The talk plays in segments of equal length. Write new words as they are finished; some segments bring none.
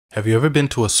Have you ever been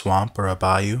to a swamp or a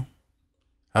bayou?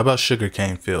 How about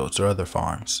sugarcane fields or other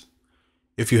farms?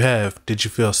 If you have, did you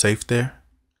feel safe there?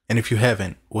 And if you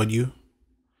haven't, would you?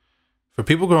 For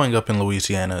people growing up in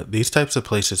Louisiana, these types of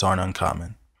places aren't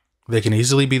uncommon. They can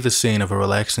easily be the scene of a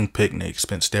relaxing picnic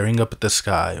spent staring up at the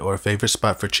sky or a favorite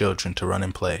spot for children to run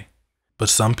and play. But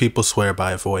some people swear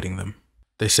by avoiding them.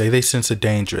 They say they sense a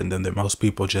danger in them that most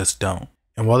people just don't.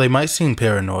 And while they might seem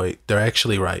paranoid, they're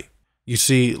actually right. You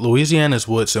see, Louisiana's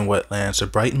woods and wetlands are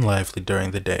bright and lively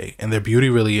during the day, and their beauty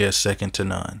really is second to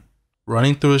none.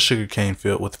 Running through a sugarcane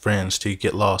field with friends till you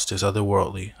get lost is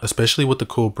otherworldly, especially with the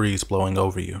cool breeze blowing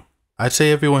over you. I'd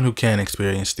say everyone who can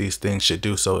experience these things should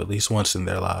do so at least once in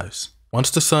their lives.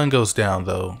 Once the sun goes down,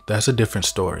 though, that's a different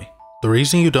story. The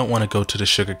reason you don't want to go to the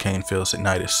sugarcane fields at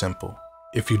night is simple.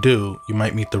 If you do, you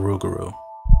might meet the Rougarou.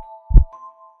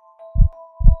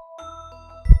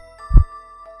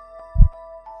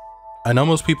 I know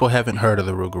most people haven't heard of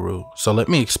the Rougarou, so let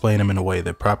me explain him in a way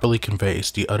that properly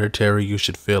conveys the utter terror you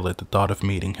should feel at the thought of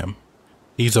meeting him.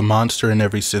 He's a monster in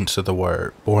every sense of the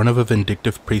word, born of a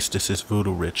vindictive priestess's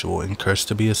voodoo ritual and cursed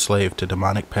to be a slave to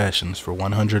demonic passions for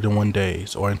 101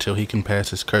 days or until he can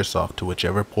pass his curse off to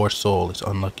whichever poor soul is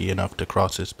unlucky enough to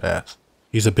cross his path.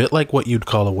 He's a bit like what you'd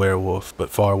call a werewolf,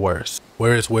 but far worse.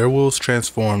 Whereas werewolves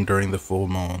transform during the full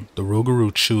moon, the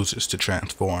Rougarou chooses to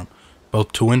transform,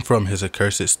 both to and from his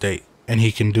accursed state, and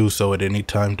he can do so at any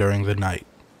time during the night.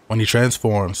 When he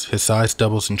transforms, his size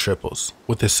doubles and triples.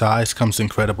 With his size comes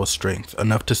incredible strength,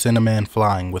 enough to send a man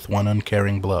flying with one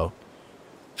uncaring blow.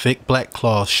 Thick black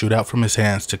claws shoot out from his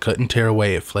hands to cut and tear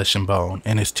away at flesh and bone,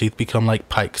 and his teeth become like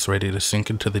pikes ready to sink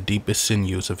into the deepest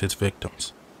sinews of his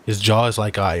victims. His jaw is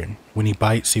like iron. When he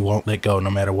bites, he won't let go no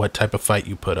matter what type of fight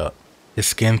you put up. His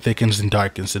skin thickens and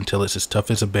darkens until it's as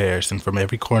tough as a bear's, and from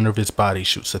every corner of his body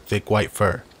shoots a thick white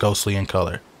fur, ghostly in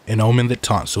color, an omen that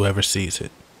taunts whoever sees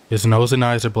it. His nose and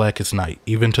eyes are black as night,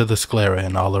 even to the sclera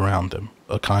and all around them,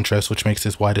 a contrast which makes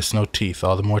his white as snow teeth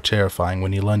all the more terrifying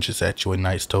when he lunges at you in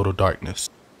night's total darkness.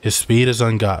 His speed is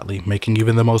ungodly, making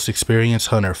even the most experienced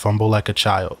hunter fumble like a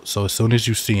child, so as soon as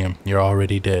you see him, you're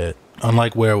already dead.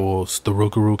 Unlike werewolves, the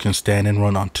Rougarou can stand and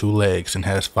run on 2 legs and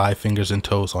has 5 fingers and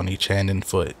toes on each hand and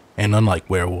foot. And unlike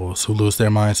werewolves, who lose their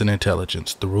minds and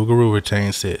intelligence, the Rougarou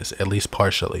retains his, at least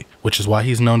partially, which is why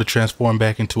he's known to transform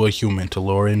back into a human to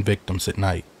lure in victims at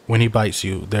night. When he bites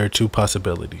you, there are 2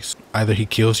 possibilities. Either he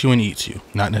kills you and eats you,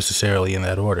 not necessarily in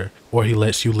that order, or he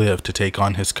lets you live to take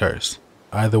on his curse.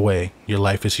 Either way, your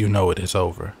life as you know it is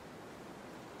over.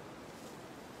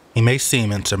 He may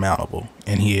seem insurmountable,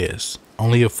 and he is.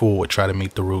 Only a fool would try to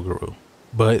meet the Rougarou.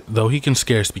 But though he can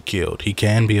scarce be killed, he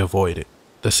can be avoided.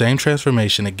 The same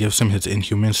transformation that gives him his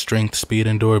inhuman strength, speed,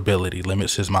 and durability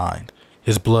limits his mind.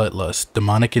 His bloodlust,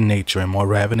 demonic in nature and more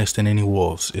ravenous than any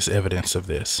wolves, is evidence of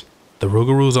this. The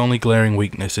Rougarou's only glaring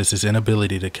weakness is his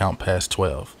inability to count past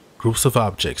 12. Groups of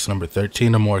objects number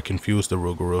 13 or more confuse the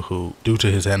Rougarou who, due to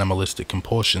his animalistic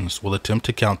compulsions, will attempt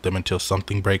to count them until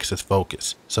something breaks his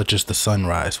focus, such as the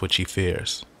sunrise which he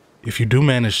fears. If you do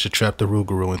manage to trap the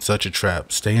Rougarou in such a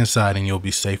trap, stay inside and you'll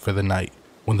be safe for the night.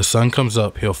 When the sun comes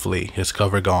up, he'll flee, his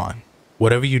cover gone.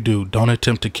 Whatever you do, don't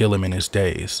attempt to kill him in his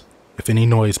daze. If any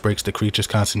noise breaks the creature's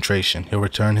concentration, he'll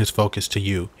return his focus to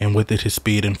you, and with it his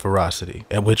speed and ferocity,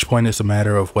 at which point it's a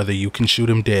matter of whether you can shoot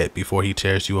him dead before he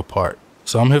tears you apart.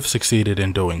 Some have succeeded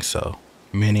in doing so.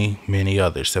 Many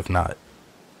others have not.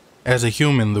 As a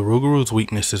human, the Rougarou's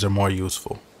weaknesses are more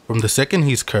useful. From the second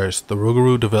he's cursed, the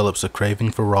Rougarou develops a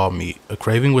craving for raw meat, a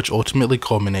craving which ultimately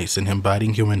culminates in him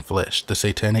biting human flesh, the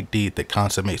satanic deed that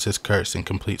consummates his curse and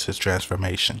completes his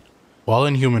transformation. While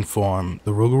in human form,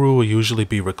 the Rougarou will usually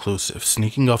be reclusive,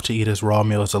 sneaking off to eat his raw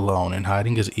meals alone and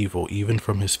hiding his evil even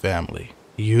from his family.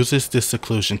 He uses this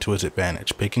seclusion to his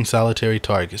advantage, picking solitary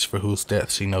targets for whose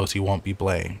deaths he knows he won't be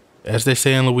blamed. As they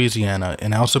say in Louisiana,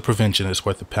 an ounce of prevention is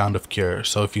worth a pound of cure,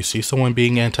 so if you see someone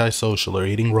being antisocial or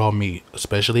eating raw meat,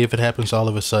 especially if it happens all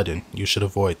of a sudden, you should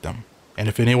avoid them. And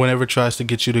if anyone ever tries to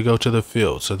get you to go to the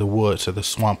fields or the woods or the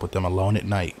swamp with them alone at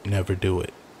night, never do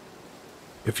it.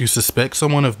 If you suspect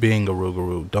someone of being a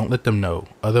Rougarou, don't let them know,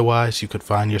 otherwise you could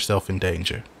find yourself in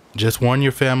danger. Just warn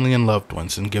your family and loved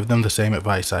ones and give them the same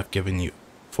advice I've given you.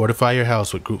 Fortify your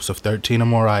house with groups of 13 or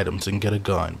more items and get a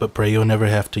gun, but pray you'll never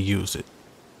have to use it.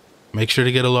 Make sure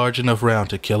to get a large enough round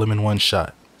to kill him in one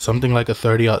shot. Something like a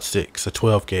 30-06, a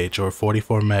 12 gauge, or a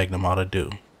 44 Magnum ought to do.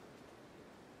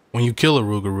 When you kill a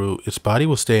Rougarou, its body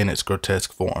will stay in its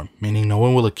grotesque form, meaning no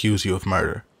one will accuse you of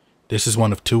murder. This is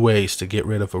one of 2 ways to get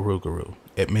rid of a Rougarou.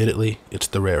 Admittedly, it's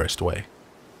the rarest way.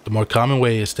 The more common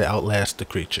way is to outlast the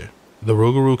creature. The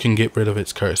Rougarou can get rid of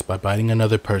its curse by biting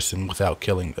another person without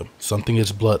killing them, something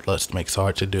its bloodlust makes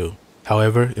hard to do.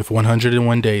 However, if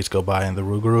 101 days go by and the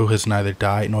Rougarou has neither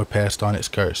died nor passed on its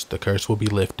curse, the curse will be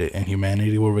lifted and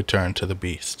humanity will return to the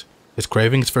beast. His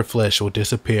cravings for flesh will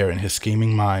disappear and his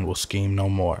scheming mind will scheme no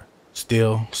more.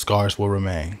 Still, scars will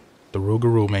remain. The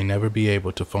Rougarou may never be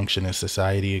able to function in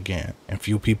society again, and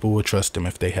few people will trust him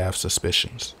if they have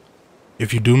suspicions.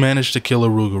 If you do manage to kill a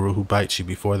Rougarou who bites you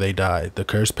before they die, the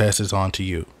curse passes on to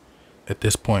you. At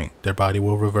this point, their body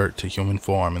will revert to human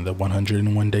form and the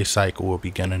 101-day cycle will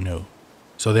begin anew.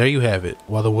 So there you have it.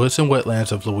 While the woods and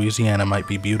wetlands of Louisiana might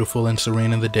be beautiful and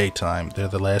serene in the daytime, they're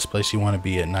the last place you want to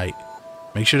be at night.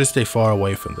 Make sure to stay far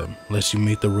away from them, lest you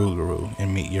meet the Rougarou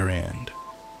and meet your end.